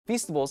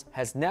Feastables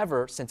has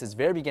never, since its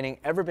very beginning,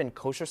 ever been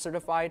kosher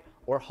certified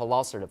or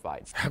halal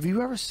certified. Have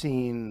you ever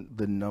seen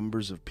the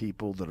numbers of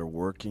people that are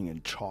working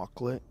in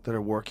chocolate, that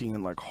are working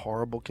in like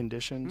horrible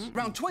conditions?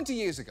 Around 20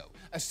 years ago,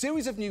 a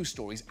series of news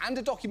stories and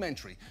a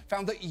documentary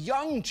found that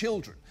young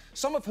children,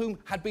 some of whom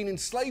had been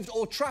enslaved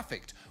or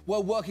trafficked, were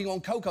working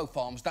on cocoa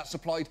farms that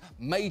supplied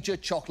major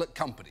chocolate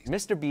companies.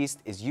 MrBeast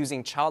is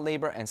using child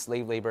labor and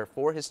slave labor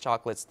for his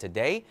chocolates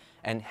today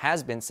and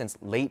has been since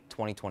late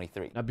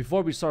 2023. Now,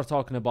 before we start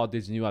talking about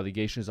these new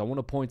allegations, I want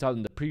to point out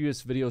in the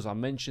previous videos I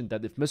mentioned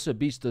that if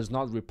MrBeast does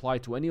not reply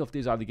to any of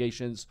these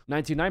allegations,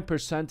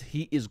 99%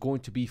 he is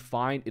going to be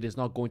fine. It is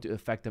not going to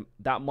affect him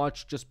that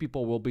much, just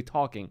people will be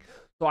talking.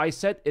 So I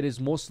said it is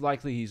most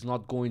likely he's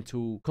not going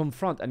to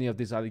confront any of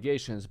these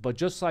allegations. But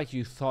just like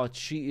you thought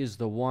she is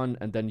the one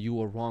and then you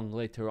were wrong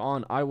later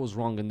on, I was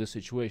wrong in this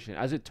situation.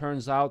 As it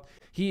turns out,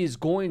 he is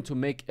going to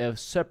make a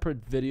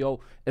separate video,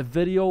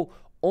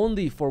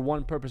 only for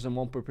one purpose and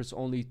one purpose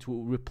only,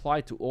 to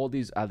reply to all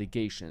these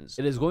allegations.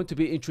 It is going to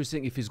be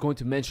interesting if he's going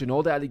to mention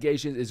all the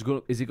allegations.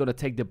 Is he going to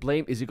take the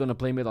blame? Is he going to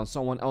blame it on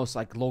someone else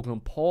like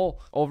Logan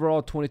Paul?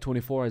 Overall,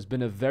 2024 has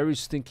been a very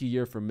stinky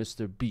year for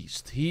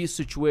MrBeast. His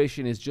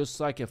situation is just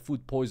like a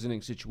food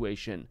poisoning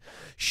situation.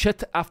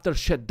 Shit after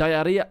shit,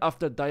 diarrhea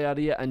after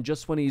diarrhea, and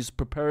just when he's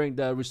preparing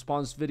the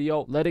response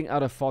video, letting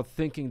out a fart,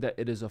 thinking that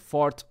it is a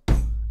fart,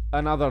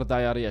 another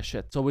diarrhea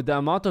shit. So with the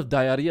amount of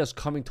diarrheas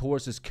coming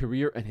towards his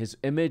career and his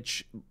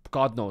image,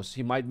 God knows,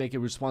 he might make a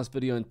response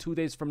video in 2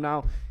 days from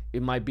now.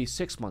 It might be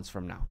 6 months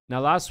from now. Now,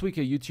 last week,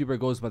 a YouTuber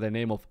goes by the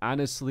name of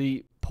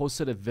Honestly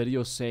posted a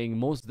video saying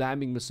most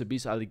damning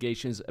MrBeast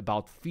allegations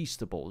about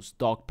Feastables,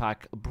 dog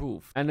pack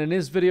approved. And in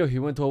his video, he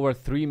went over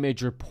 3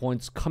 major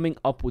points coming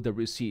up with a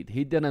receipt.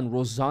 He didn't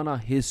Rosanna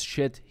his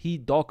shit, he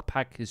dog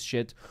pack his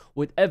shit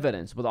with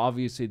evidence, but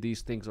obviously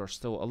these things are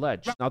still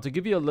alleged. Now, to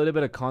give you a little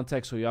bit of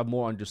context so you have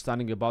more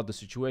understanding about the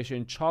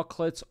situation,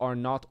 chocolates are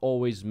not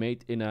always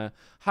made in a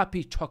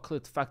happy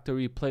chocolate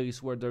factory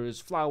place where there is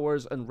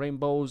flowers and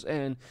rainbows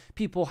and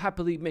people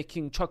happily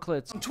making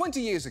chocolates. 20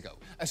 years ago,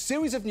 a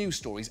series of news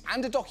stories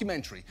and a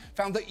documentary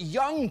found that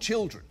young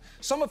children,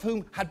 some of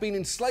whom had been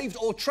enslaved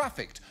or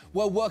trafficked,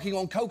 were working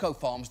on cocoa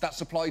farms that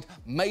supplied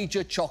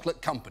major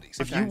chocolate companies.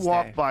 If you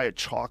walk by a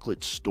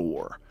chocolate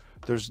store,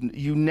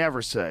 you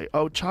never say,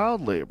 oh,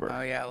 child labor.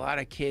 Oh yeah, a lot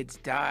of kids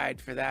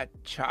died for that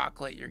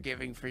chocolate you're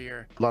giving for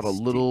your... A lot of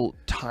little,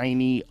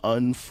 tiny,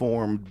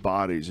 unformed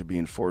bodies are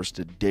being forced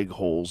to dig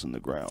holes in the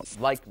ground.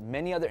 Like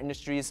many other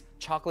industries,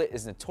 chocolate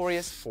is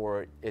notorious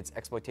for its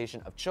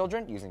exploitation of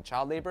children using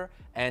child labor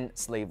and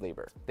slave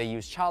labor. They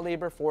use child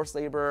labor, forced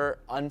labor,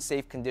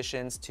 unsafe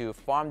conditions to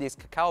farm these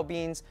cacao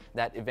beans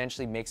that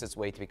eventually makes its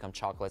way to become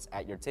chocolates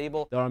at your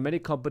table. There are many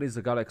companies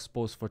that got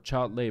exposed for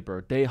child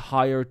labor. They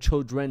hire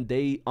children,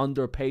 they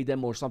underpay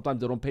them, or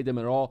sometimes they don't pay them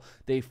at all.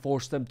 They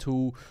force them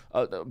to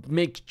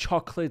make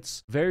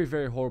chocolates. Very,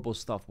 very horrible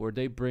stuff where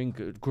they bring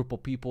a group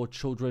of people,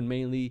 children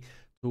mainly,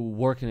 to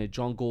work in a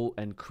jungle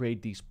and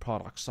create these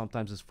products.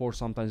 Sometimes it's forced,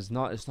 sometimes it's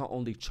not. It's not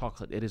only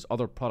chocolate, it is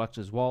other products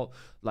as well,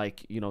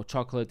 like, you know,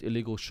 chocolate,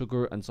 illegal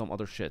sugar, and some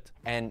other shit.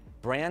 And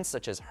brands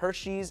such as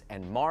Hershey's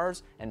and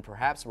Mars, and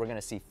perhaps we're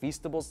gonna see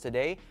Feastables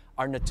today,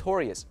 are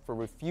notorious for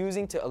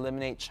refusing to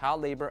eliminate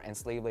child labor and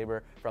slave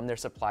labor from their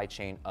supply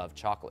chain of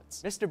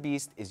chocolates.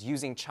 MrBeast is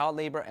using child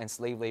labor and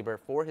slave labor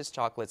for his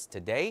chocolates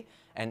today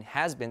and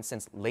has been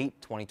since late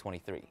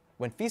 2023.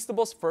 When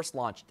Feastables first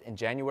launched in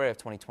January of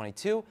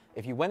 2022,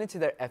 if you went into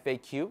their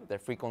FAQ, their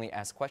frequently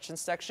asked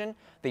questions section,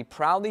 they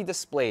proudly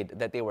displayed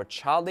that they were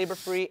child labor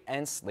free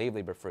and slave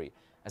labor free.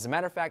 As a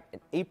matter of fact, in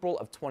April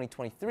of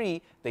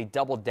 2023, they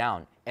doubled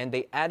down and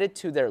they added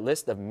to their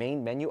list of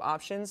main menu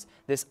options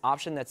this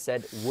option that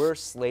said we're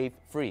slave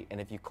free. And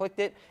if you clicked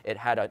it, it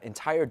had an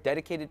entire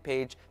dedicated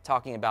page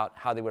talking about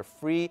how they were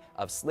free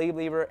of slave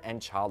labor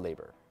and child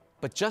labor.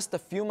 But just a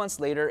few months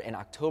later, in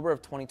October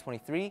of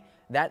 2023,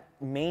 that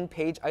main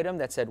page item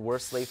that said we're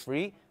slave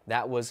free,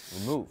 that was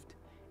removed.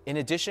 In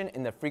addition,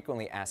 in the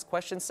frequently asked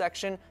questions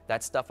section,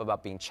 that stuff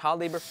about being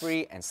child labor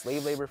free and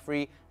slave labor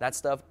free, that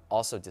stuff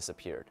also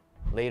disappeared.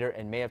 Later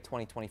in May of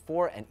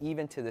 2024, and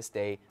even to this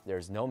day,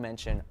 there's no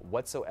mention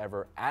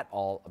whatsoever at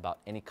all about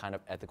any kind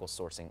of ethical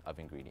sourcing of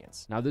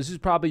ingredients. Now, this is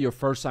probably your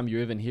first time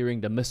you're even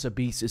hearing that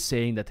MrBeast is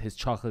saying that his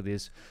chocolate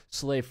is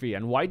slave-free.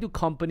 And why do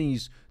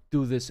companies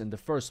do this in the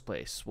first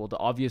place? Well, the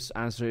obvious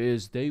answer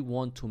is they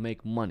want to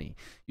make money.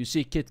 You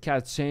see Kit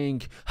Kat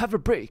saying, have a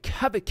break,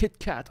 have a Kit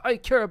Kat, I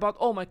care about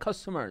all my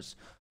customers.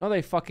 No,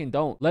 they fucking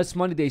don't. Less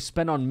money they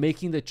spend on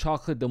making the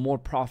chocolate, the more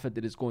profit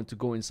that is going to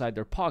go inside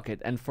their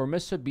pocket. And for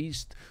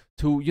MrBeast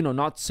to, you know,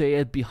 not say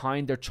it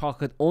behind their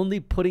chocolate, only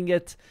putting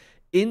it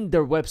in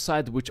their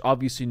website, which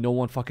obviously no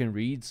one fucking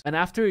reads. And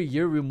after a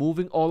year,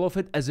 removing all of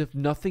it as if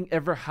nothing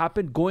ever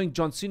happened, going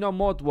John Cena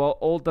mode. Well,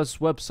 all this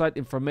website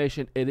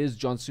information, it is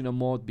John Cena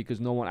mode because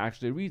no one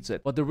actually reads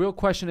it. But the real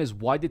question is,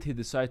 why did he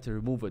decide to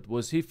remove it?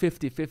 Was he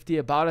 50-50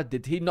 about it?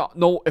 Did he not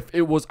know if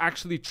it was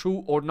actually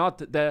true or not,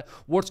 the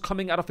words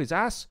coming out of his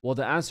ass? Well,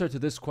 the answer to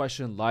this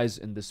question lies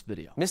in this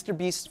video.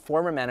 MrBeast's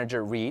former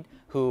manager, Reed,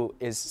 who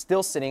is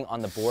still sitting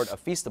on the board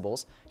of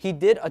Feastables, he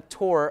did a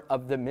tour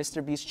of the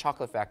MrBeast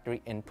chocolate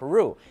factory in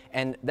Peru.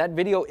 And that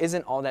video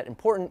isn't all that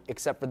important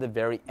except for the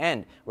very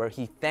end, where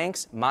he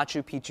thanks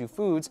Machu Picchu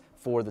Foods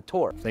for the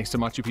tour. Thanks to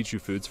Machu Picchu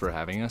Foods for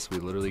having us. We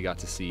literally got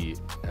to see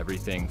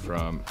everything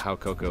from how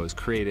cocoa is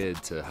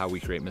created to how we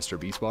create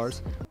MrBeast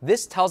bars.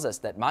 This tells us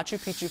that Machu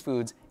Picchu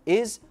Foods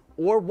is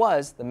or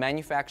was the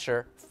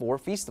manufacturer for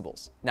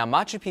Feastables. Now,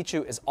 Machu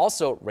Picchu is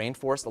also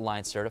Rainforest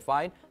Alliance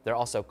certified, they're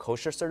also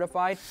kosher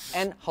certified,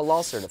 and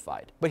halal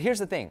certified. But here's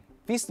the thing,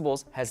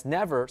 Feastables has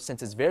never,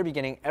 since its very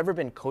beginning, ever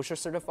been kosher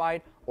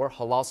certified or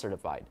halal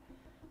certified.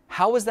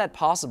 How is that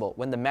possible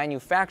when the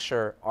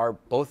manufacturer are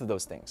both of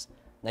those things?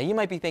 Now, you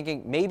might be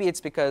thinking maybe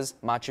it's because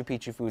Machu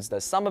Picchu Foods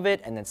does some of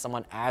it and then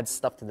someone adds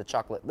stuff to the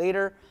chocolate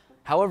later.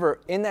 However,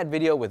 in that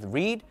video with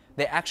Reed,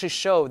 they actually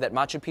show that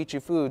Machu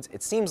Picchu Foods,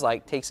 it seems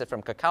like, takes it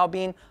from cacao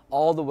bean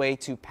all the way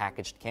to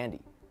packaged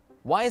candy.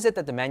 Why is it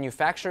that the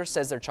manufacturer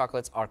says their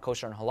chocolates are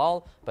kosher and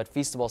halal, but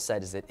Feastables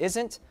says it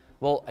isn't?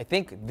 Well, I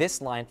think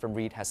this line from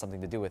Reed has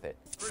something to do with it.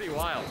 It's pretty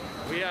wild.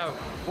 We have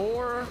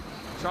 4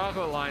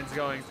 chocolate lines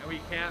going, and we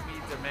can't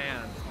meet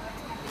demand.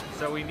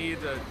 So we need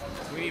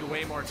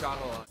way more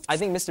chocolate lines. I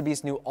think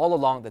MrBeast knew all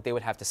along that they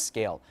would have to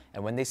scale.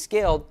 And when they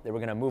scaled, they were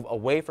going to move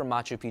away from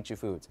Machu Picchu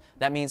Foods.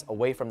 That means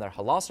away from their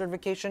halal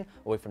certification,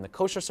 away from the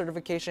kosher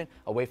certification,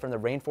 away from the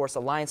Rainforest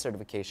Alliance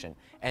certification.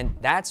 And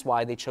that's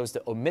why they chose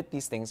to omit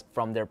these things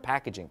from their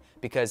packaging.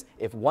 Because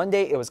if one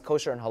day it was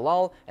kosher and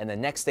halal and the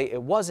next day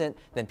it wasn't,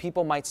 then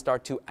people might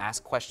start to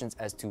ask questions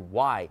as to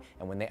why.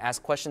 And when they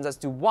ask questions as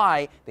to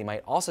why, they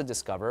might also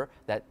discover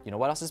that, you know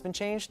what else has been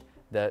changed?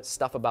 The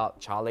stuff about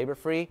child labor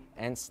free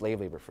and slave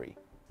labor free.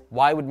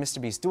 Why would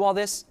MrBeast do all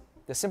this?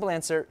 The simple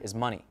answer is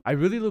money. I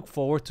really look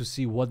forward to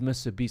see what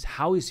MrBeast,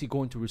 how is he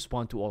going to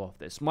respond to all of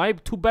this? My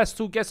best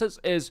two guesses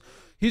is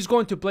he's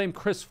going to blame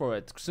Chris for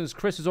it. Since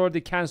Chris is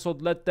already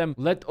cancelled,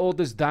 let all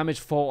this damage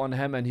fall on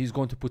him, and he's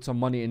going to put some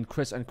money in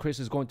Chris, and Chris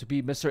is going to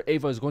be, Mr.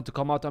 Ava is going to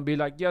come out and be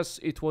like, yes,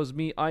 it was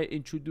me, I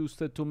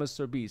introduced it to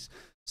MrBeast.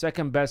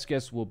 Second best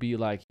guess will be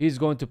like, he's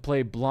going to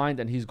play blind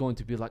and he's going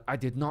to be like, I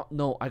did not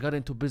know, I got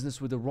into business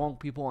with the wrong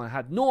people and I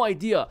had no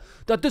idea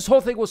that this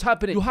whole thing was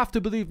happening. You have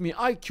to believe me,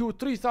 I cured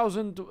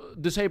 3,000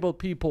 disabled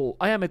people.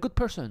 I am a good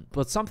person.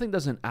 But something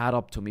doesn't add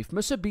up to me. If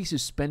MrBeast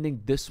is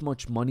spending this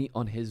much money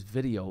on his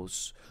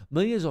videos,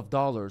 millions of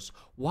dollars,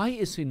 why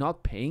is he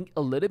not paying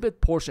a little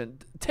bit portion?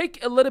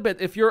 Take a little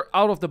bit, if you're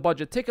out of the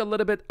budget, take a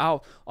little bit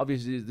out.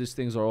 Obviously, these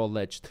things are all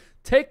alleged.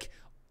 Take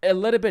a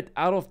little bit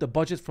out of the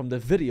budget from the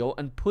video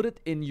and put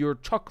it in your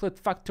chocolate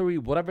factory,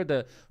 whatever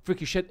the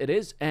freaky shit it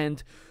is,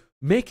 and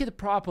make it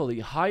properly.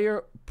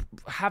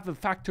 Have a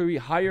factory,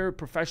 hire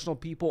professional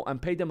people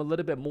and pay them a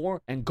little bit more,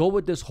 and go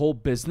with this whole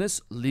business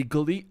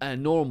legally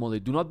and normally.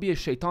 Do not be a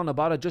shaitan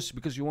about it just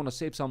because you want to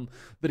save some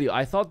video.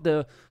 I thought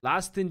the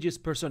last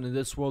stingiest person in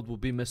this world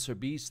would be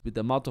MrBeast with the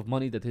amount of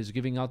money that he's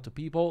giving out to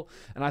people,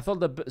 and I thought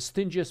the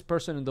stingiest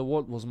person in the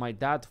world was my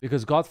dad,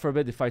 because God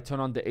forbid if I turn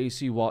on the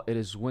AC while it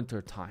is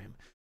winter time.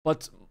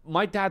 But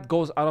my dad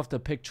goes out of the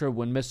picture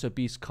when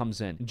MrBeast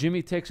comes in.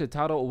 Jimmy takes a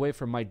title away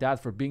from my dad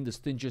for being the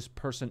stingiest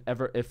person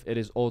ever, if it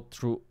is all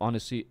true.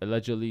 Honestly,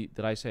 allegedly.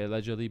 Did I say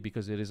allegedly?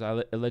 Because it is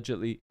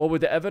allegedly. But with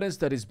the evidence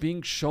that is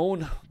being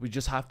shown, we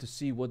just have to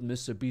see what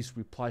MrBeast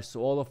replies to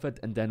all of it,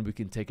 and then we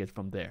can take it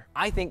from there.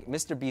 I think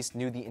MrBeast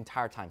knew the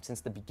entire time, since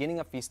the beginning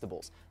of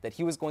Feastables, that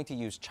he was going to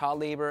use child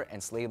labor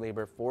and slave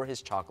labor for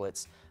his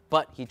chocolates,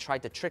 but he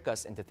tried to trick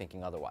us into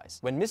thinking otherwise.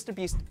 When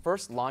MrBeast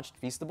first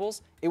launched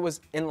Feastables, it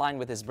was in line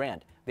with his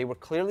brand. They were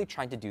clearly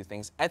trying to do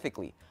things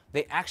ethically.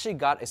 They actually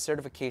got a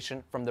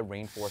certification from the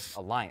Rainforest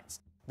Alliance.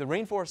 The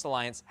Rainforest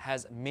Alliance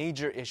has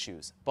major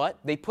issues, but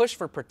they push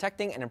for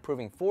protecting and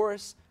improving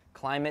forests,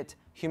 climate,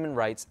 human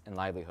rights, and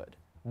livelihood.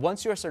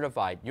 Once you're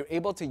certified, you're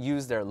able to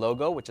use their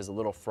logo, which is a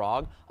little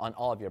frog, on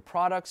all of your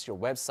products, your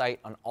website,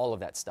 on all of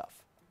that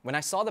stuff. When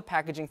I saw the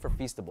packaging for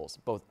Feastables,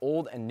 both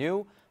old and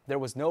new, there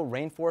was no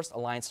Rainforest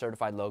Alliance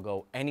certified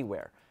logo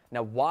anywhere.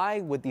 Now,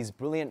 why would these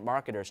brilliant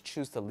marketers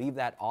choose to leave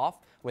that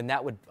off when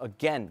that would,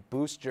 again,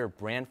 boost your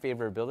brand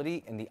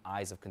favorability in the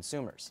eyes of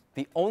consumers?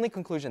 The only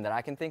conclusion that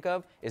I can think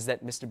of is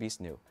that MrBeast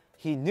knew.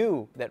 He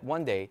knew that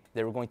one day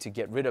they were going to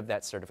get rid of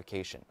that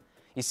certification.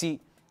 You see,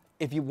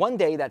 if one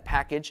day that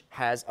package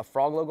has a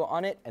frog logo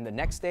on it and the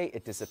next day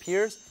it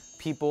disappears,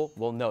 people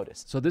will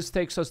notice. So this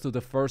takes us to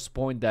the first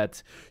point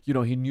that, you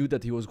know, he knew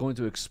that he was going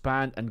to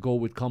expand and go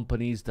with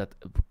companies that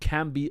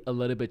can be a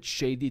little bit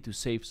shady to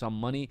save some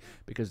money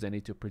because they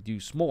need to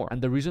produce more.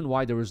 And the reason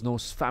why there is no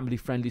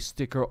family-friendly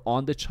sticker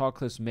on the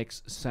chocolates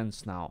makes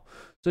sense now.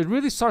 So it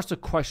really starts to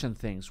question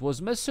things.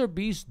 Was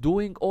MrBeast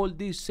doing all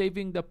this,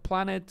 saving the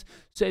planet,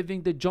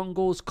 saving the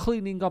jungles,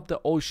 cleaning up the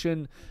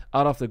ocean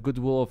out of the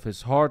goodwill of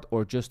his heart,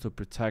 or just to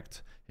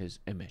protect his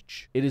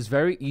image? It is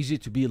very easy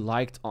to be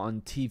liked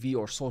on TV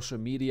or social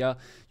media.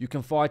 You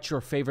can watch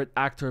your favorite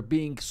actor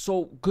being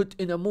so good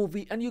in a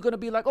movie and you're gonna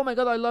be like, oh my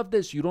god, I love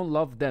this. You don't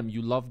love them,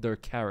 you love their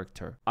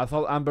character. I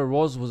thought Amber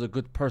Rose was a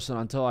good person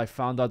until I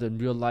found out in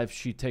real life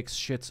she takes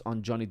shits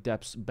on Johnny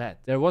Depp's bed.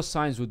 There was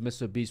signs with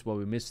MrBeast where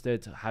we missed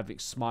it,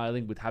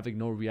 smiling with having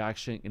no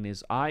reaction in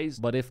his eyes.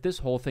 But if this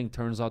whole thing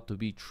turns out to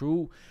be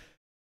true,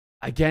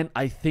 again,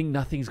 I think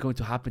nothing's going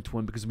to happen to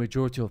him because the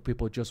majority of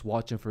people just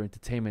watch him for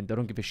entertainment. They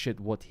don't give a shit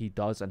what he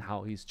does and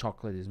how his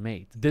chocolate is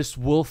made. This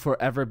will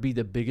forever be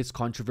the biggest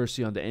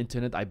controversy on the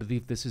internet. I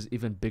believe this is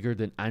even bigger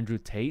than Andrew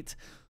Tate.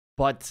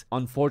 But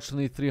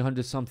unfortunately,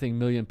 300-something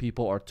million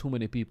people are too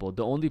many people.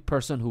 The only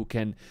person who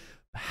can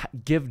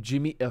give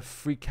Jimmy a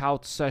freak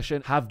out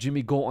session, have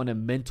Jimmy go on a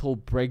mental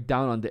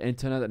breakdown on the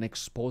internet and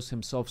expose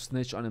himself,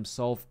 snitch on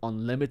himself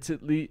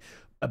unlimitedly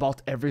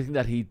about everything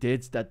that he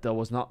did that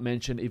was not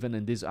mentioned even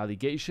in these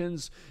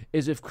allegations,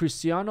 is if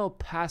Cristiano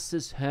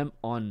passes him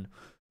on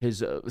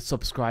his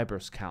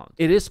subscribers count.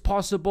 It is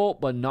possible,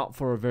 but not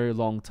for a very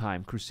long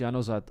time.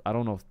 Cristiano's at, I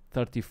don't know,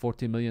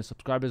 30-40 million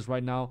subscribers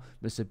right now.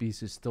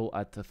 MrBeast is still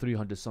at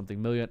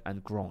 300-something million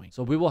and growing.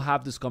 So we will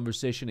have this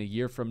conversation a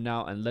year from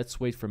now, and let's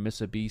wait for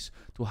MrBeast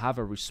to have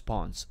a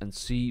response and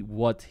see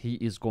what he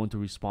is going to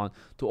respond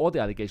to all the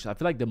allegations. I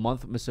feel like the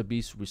month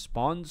MrBeast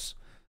responds,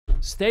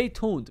 stay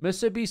tuned.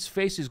 MrBeast's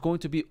face is going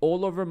to be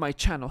all over my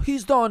channel.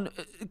 He's done.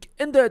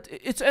 Ended.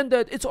 It's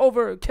ended. It's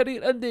over.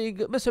 Career ending.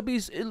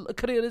 MrBeast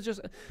career is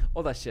just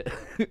all that shit.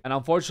 And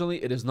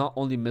unfortunately, it is not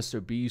only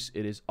MrBeast.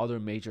 It is other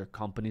major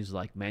companies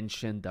like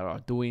mentioned that are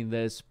doing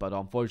this. But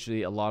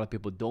unfortunately, a lot of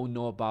people don't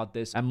know about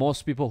this. And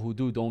most people who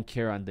do don't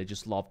care, and they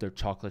just love their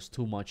chocolates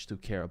too much to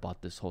care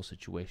about this whole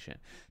situation.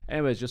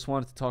 Anyways, just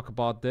wanted to talk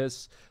about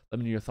this. Let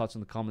me know your thoughts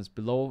in the comments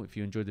below. If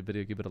you enjoyed the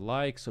video, give it a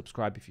like.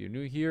 Subscribe if you're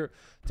new here.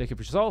 Take care of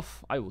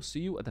yourself. I will see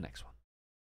you at the next one.